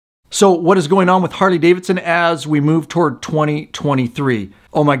So what is going on with Harley-Davidson as we move toward 2023?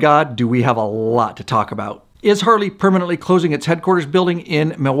 Oh my God, do we have a lot to talk about. Is Harley permanently closing its headquarters building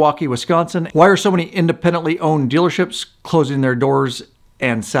in Milwaukee, Wisconsin? Why are so many independently owned dealerships closing their doors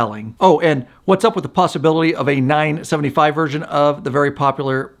and selling? Oh, and what's up with the possibility of a 975 version of the very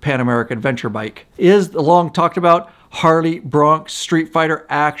popular Pan America adventure bike? Is the long talked about Harley Bronx Streetfighter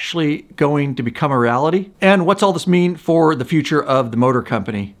actually going to become a reality? And what's all this mean for the future of the motor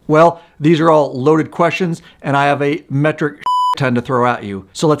company? Well, these are all loaded questions, and I have a metric ton to throw at you.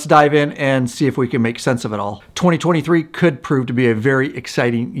 So let's dive in and see if we can make sense of it all. 2023 could prove to be a very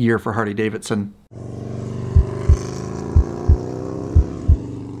exciting year for Harley-Davidson.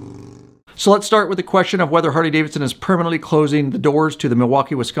 So let's start with the question of whether Harley-Davidson is permanently closing the doors to the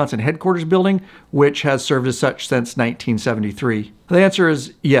Milwaukee, Wisconsin headquarters building, which has served as such since 1973. The answer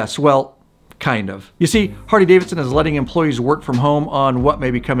is yes. Well, kind of. You see, Harley-Davidson is letting employees work from home on what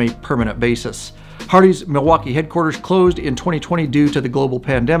may become a permanent basis. Harley's Milwaukee headquarters closed in 2020 due to the global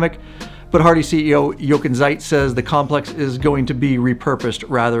pandemic, but Harley CEO Jochen Zeits says the complex is going to be repurposed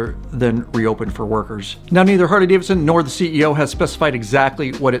rather than reopened for workers. Now, neither Harley-Davidson nor the CEO has specified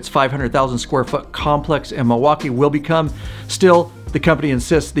exactly what its 500,000 square foot complex in Milwaukee will become. Still, the company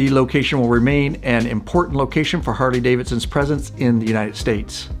insists the location will remain an important location for Harley-Davidson's presence in the United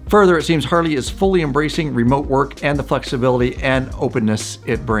States. Further, it seems Harley is fully embracing remote work and the flexibility and openness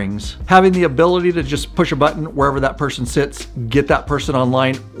it brings. Having the ability to just push a button wherever that person sits, get that person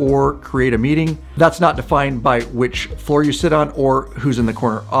online, or create a meeting, that's not defined by which floor you sit on or who's in the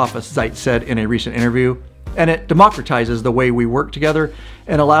corner office, Zeitz said in a recent interview. And it democratizes the way we work together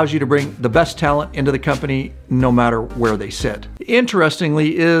and allows you to bring the best talent into the company no matter where they sit.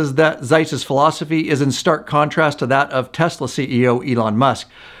 Interestingly is that Zeitz's philosophy is in stark contrast to that of Tesla CEO Elon Musk,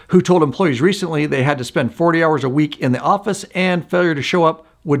 who told employees recently they had to spend 40 hours a week in the office and failure to show up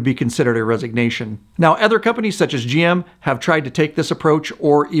would be considered a resignation. Now, other companies such as GM have tried to take this approach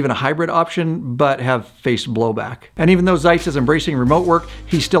or even a hybrid option, but have faced blowback. And even though Zeitz is embracing remote work,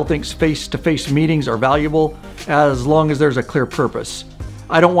 he still thinks face-to-face meetings are valuable as long as there's a clear purpose.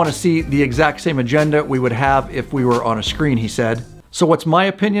 I don't want to see the exact same agenda we would have if we were on a screen, he said. So what's my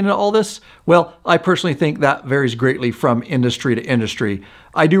opinion of all this? Well, I personally think that varies greatly from industry to industry.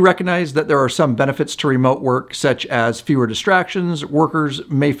 I do recognize that there are some benefits to remote work, such as fewer distractions. Workers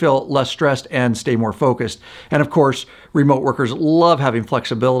may feel less stressed and stay more focused. And of course, remote workers love having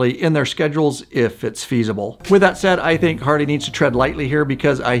flexibility in their schedules if it's feasible. With that said, I think Harley needs to tread lightly here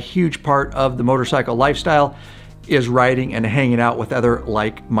because a huge part of the motorcycle lifestyle is riding and hanging out with other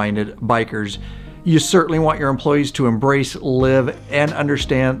like-minded bikers. You certainly want your employees to embrace, live, and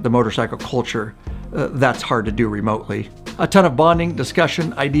understand the motorcycle culture. That's hard to do remotely. A ton of bonding,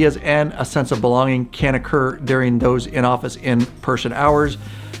 discussion, ideas, and a sense of belonging can occur during those in-office, in-person hours,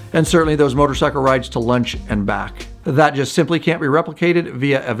 and certainly those motorcycle rides to lunch and back. That just simply can't be replicated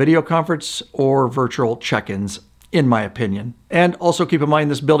via a video conference or virtual check-ins, in my opinion. And also keep in mind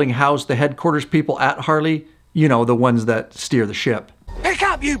this building housed the headquarters people at Harley, you know, the ones that steer the ship. Pick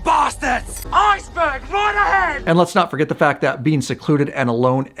up, you bastards! Iceberg, right ahead! And let's not forget the fact that being secluded and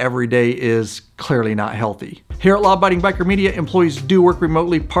alone every day is clearly not healthy. Here at Law Abiding Biker Media, employees do work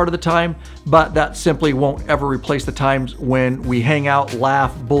remotely part of the time, but that simply won't ever replace the times when we hang out,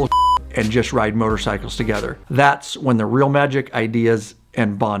 laugh, bullshit, and just ride motorcycles together. That's when the real magic, ideas,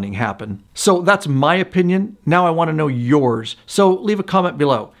 and bonding happen. So that's my opinion. Now I want to know yours. So leave a comment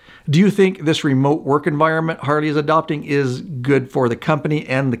below. Do you think this remote work environment Harley is adopting is good for the company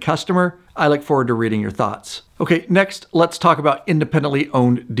and the customer? I look forward to reading your thoughts. Okay, next, let's talk about independently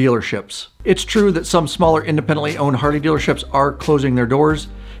owned dealerships. It's true that some smaller independently owned Harley dealerships are closing their doors.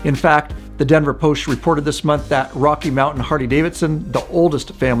 In fact, the Denver Post reported this month that Rocky Mountain Harley-Davidson, the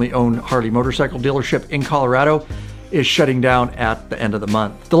oldest family-owned Harley motorcycle dealership in Colorado, is shutting down at the end of the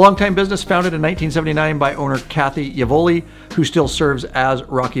month. The longtime business, founded in 1979 by owner Kathy Yavoli, who still serves as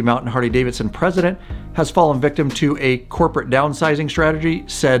Rocky Mountain Harley-Davidson president, has fallen victim to a corporate downsizing strategy,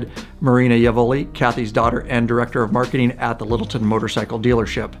 said Marina Yavoli, Kathy's daughter and director of marketing at the Littleton motorcycle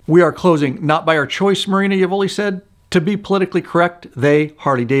dealership. "We are closing not by our choice," Marina Yavoli said. "To be politically correct, they,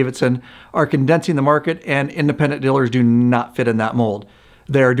 Harley-Davidson, are condensing the market and independent dealers do not fit in that mold.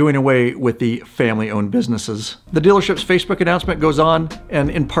 They are doing away with the family-owned businesses." The dealership's Facebook announcement goes on and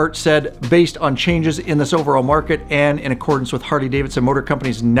in part said, "Based on changes in this overall market and in accordance with Harley-Davidson Motor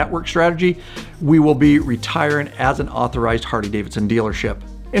Company's network strategy, we will be retiring as an authorized Harley-Davidson dealership."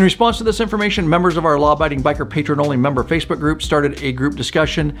 In response to this information, members of our Law Abiding Biker patron-only member Facebook group started a group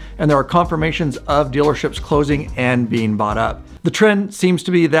discussion, and there are confirmations of dealerships closing and being bought up. The trend seems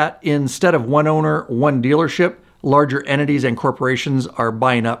to be that instead of one owner, one dealership, larger entities and corporations are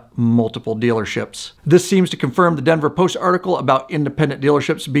buying up multiple dealerships. This seems to confirm the Denver Post article about independent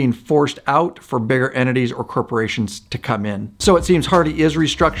dealerships being forced out for bigger entities or corporations to come in. So it seems Harley is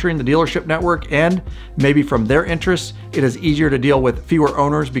restructuring the dealership network, and maybe from their interests, it is easier to deal with fewer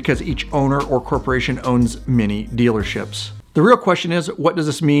owners because each owner or corporation owns many dealerships. The real question is, what does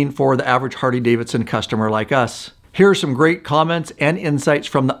this mean for the average Harley-Davidson customer like us? Here are some great comments and insights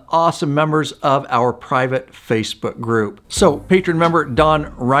from the awesome members of our private Facebook group. So, patron member Don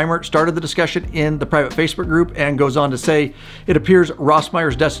Reimert started the discussion in the private Facebook group and goes on to say, it appears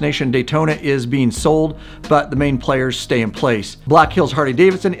Rossmeyer's Destination Daytona is being sold, but the main players stay in place. Black Hills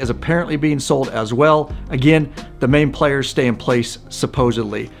Harley-Davidson is apparently being sold as well. Again, the main players stay in place,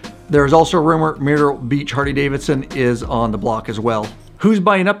 supposedly. There is also a rumor Myrtle Beach Harley-Davidson is on the block as well. Who's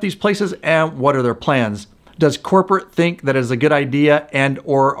buying up these places and what are their plans? Does corporate think that is a good idea, and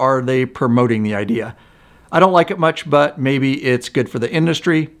or are they promoting the idea? I don't like it much, but maybe it's good for the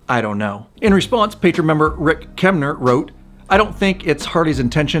industry. I don't know. In response, patron member Rick Kemner wrote, I don't think it's Harley's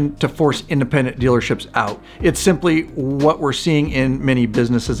intention to force independent dealerships out. It's simply what we're seeing in many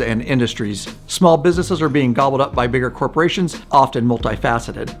businesses and industries. Small businesses are being gobbled up by bigger corporations, often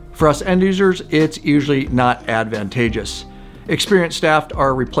multifaceted. For us end users, it's usually not advantageous. Experienced staff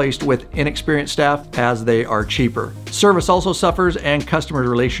are replaced with inexperienced staff as they are cheaper. Service also suffers and customer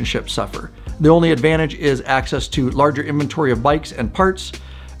relationships suffer. The only advantage is access to larger inventory of bikes and parts,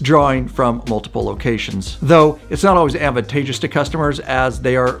 drawing from multiple locations. Though it's not always advantageous to customers as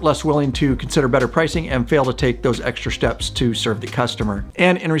they are less willing to consider better pricing and fail to take those extra steps to serve the customer.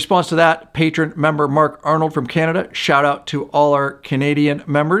 And in response to that, patron member Mark Arnold from Canada, shout out to all our Canadian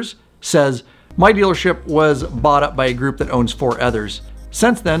members, says, my dealership was bought up by a group that owns 4 others.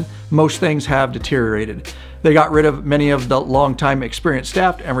 Since then, most things have deteriorated. They got rid of many of the longtime experienced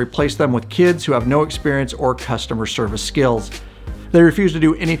staff and replaced them with kids who have no experience or customer service skills. They refuse to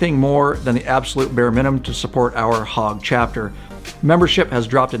do anything more than the absolute bare minimum to support our hog chapter. Membership has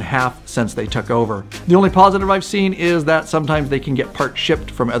dropped in half since they took over. The only positive I've seen is that sometimes they can get parts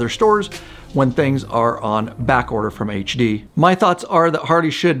shipped from other stores when things are on back order from HD. My thoughts are that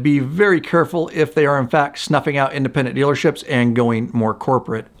Harley should be very careful if they are in fact snuffing out independent dealerships and going more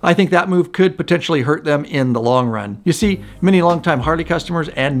corporate. I think that move could potentially hurt them in the long run. You see, many longtime Harley customers,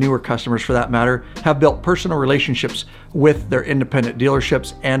 and newer customers for that matter, have built personal relationships with their independent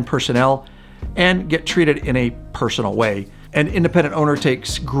dealerships and personnel and get treated in a personal way. An independent owner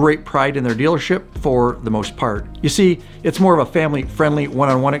takes great pride in their dealership for the most part. You see, it's more of a family-friendly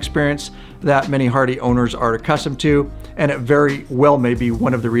one-on-one experience that many Harley owners are accustomed to, and it very well may be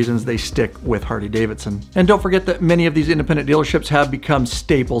one of the reasons they stick with Harley-Davidson. And don't forget that many of these independent dealerships have become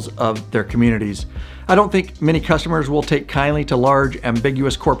staples of their communities. I don't think many customers will take kindly to large,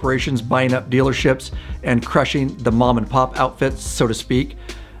 ambiguous corporations buying up dealerships and crushing the mom-and-pop outfits, so to speak,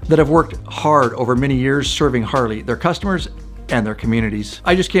 that have worked hard over many years serving Harley, their customers, and their communities.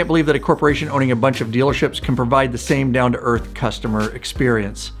 I just can't believe that a corporation owning a bunch of dealerships can provide the same down-to-earth customer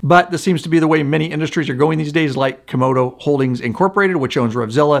experience. But this seems to be the way many industries are going these days, like Komodo Holdings Incorporated, which owns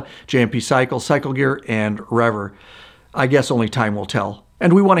Revzilla, JMP Cycle, Cycle Gear, and Rever. I guess only time will tell.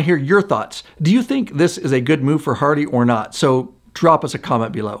 And we want to hear your thoughts. Do you think this is a good move for Harley or not? So drop us a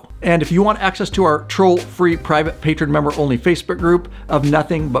comment below. And if you want access to our troll-free private patron member-only Facebook group of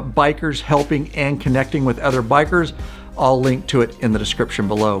nothing but bikers helping and connecting with other bikers, I'll link to it in the description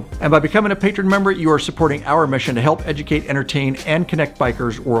below. And by becoming a patron member, you are supporting our mission to help educate, entertain, and connect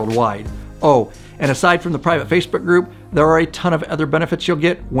bikers worldwide. Oh, and aside from the private Facebook group, there are a ton of other benefits you'll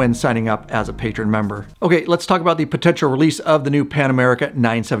get when signing up as a patron member. Okay, let's talk about the potential release of the new Pan America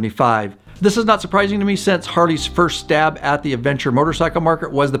 975. This is not surprising to me since Harley's first stab at the adventure motorcycle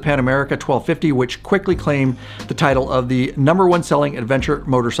market was the Pan America 1250, which quickly claimed the title of the #1 selling adventure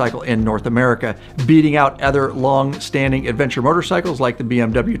motorcycle in North America, beating out other long-standing adventure motorcycles like the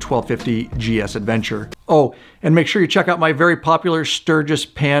BMW 1250 GS Adventure. Oh, and make sure you check out my very popular Sturgis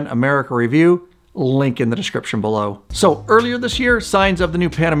Pan America review. Link in the description below. So earlier this year, signs of the new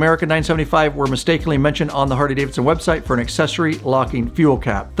Pan America 975 were mistakenly mentioned on the Harley-Davidson website for an accessory locking fuel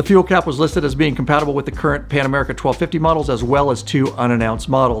cap. The fuel cap was listed as being compatible with the current Pan America 1250 models as well as 2 unannounced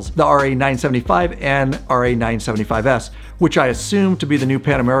models, the RA 975 and RA 975S, which I assume to be the new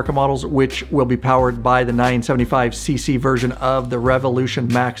Pan America models, which will be powered by the 975cc version of the Revolution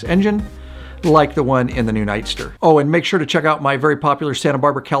Max engine, like the one in the new NIGHSTER. Oh, and make sure to check out my very popular Santa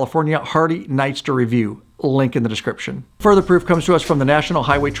Barbara, California Harley NIGHSTER review. Link in the description. Further proof comes to us from the National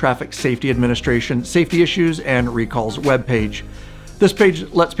Highway Traffic Safety Administration Safety Issues and Recalls webpage. This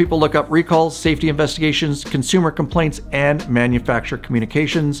page lets people look up recalls, safety investigations, consumer complaints, and manufacturer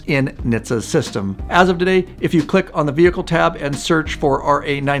communications in NHTSA's system. As of today, if you click on the Vehicle tab and search for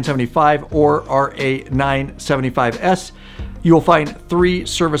RA975 or RA975S, you will find 3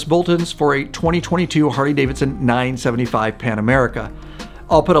 service bulletins for a 2022 Harley-Davidson 975 Pan America.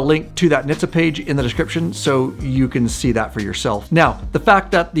 I'll put a link to that NHTSA page in the description so you can see that for yourself. Now, the fact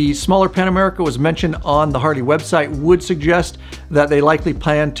that the smaller Pan America was mentioned on the Harley website would suggest that they likely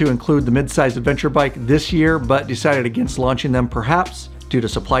plan to include the mid-sized adventure bike this year, but decided against launching them perhaps due to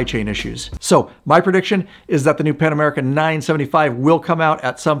supply chain issues. So my prediction is that the new Pan America 975 will come out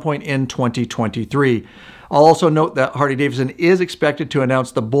at some point in 2023. I'll also note that Harley-Davidson is expected to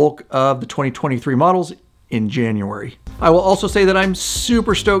announce the bulk of the 2023 models in January. I will also say that I'm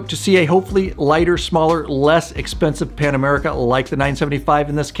super stoked to see a hopefully lighter, smaller, less expensive Pan America like the 975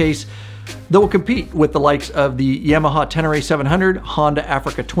 in this case, that will compete with the likes of the Yamaha Tenere 700, Honda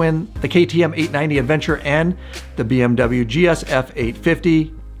Africa Twin, the KTM 890 Adventure, and the BMW GSF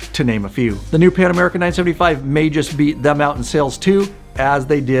 850, to name a few. The new Pan America 975 may just beat them out in sales too, as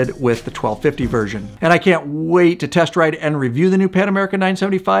they did with the 1250 version. And I can't wait to test ride and review the new Pan America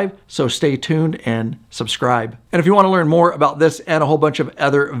 975, so stay tuned and subscribe. And if you want to learn more about this and a whole bunch of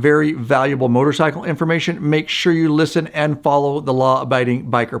other very valuable motorcycle information, make sure you listen and follow the Law Abiding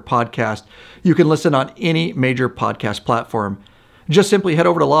Biker podcast. You can listen on any major podcast platform. Just simply head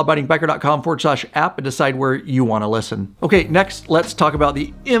over to lawabidingbiker.com/app and decide where you want to listen. Okay, next let's talk about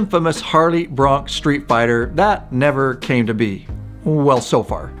the infamous Harley Bronx Streetfighter that never came to be. Well, so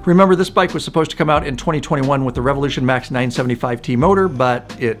far. Remember, this bike was supposed to come out in 2021 with the Revolution Max 975T motor,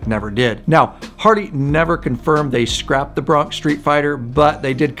 but it never did. Now, Harley never confirmed they scrapped the Bronx Streetfighter, but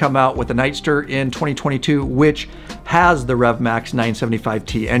they did come out with a NIGHSTER in 2022, which has the Rev Max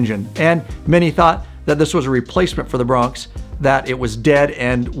 975T engine. And many thought that this was a replacement for the Bronx, that it was dead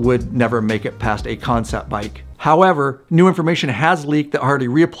and would never make it past a concept bike. However, new information has leaked that Harley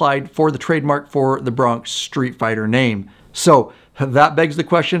reapplied for the trademark for the Bronx Streetfighter name. So that begs the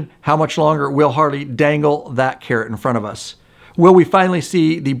question, how much longer will Harley dangle that carrot in front of us? Will we finally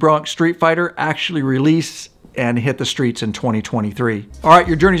see the Bronx Streetfighter actually release and hit the streets in 2023? All right,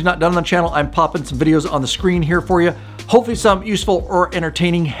 your journey's not done on the channel. I'm popping some videos on the screen here for you. Hopefully some useful or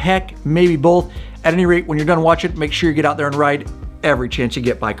entertaining, heck, maybe both. At any rate, when you're done watching, make sure you get out there and ride every chance you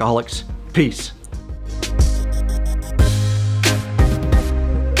get, Bikeaholics. Peace.